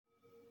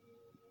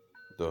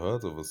The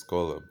heart of a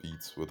scholar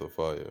beats with a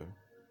fire,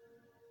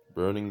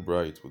 burning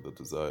bright with a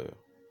desire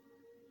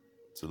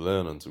to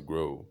learn and to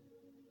grow,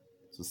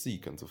 to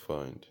seek and to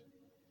find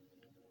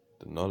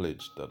the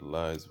knowledge that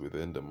lies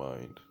within the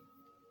mind.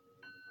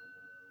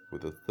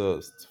 With a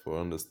thirst for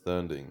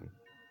understanding,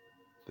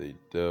 they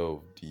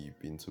delve deep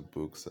into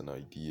books and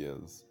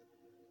ideas.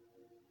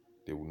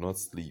 They will not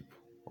sleep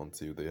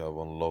until they have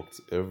unlocked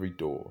every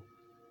door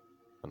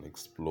and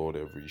explored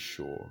every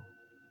shore.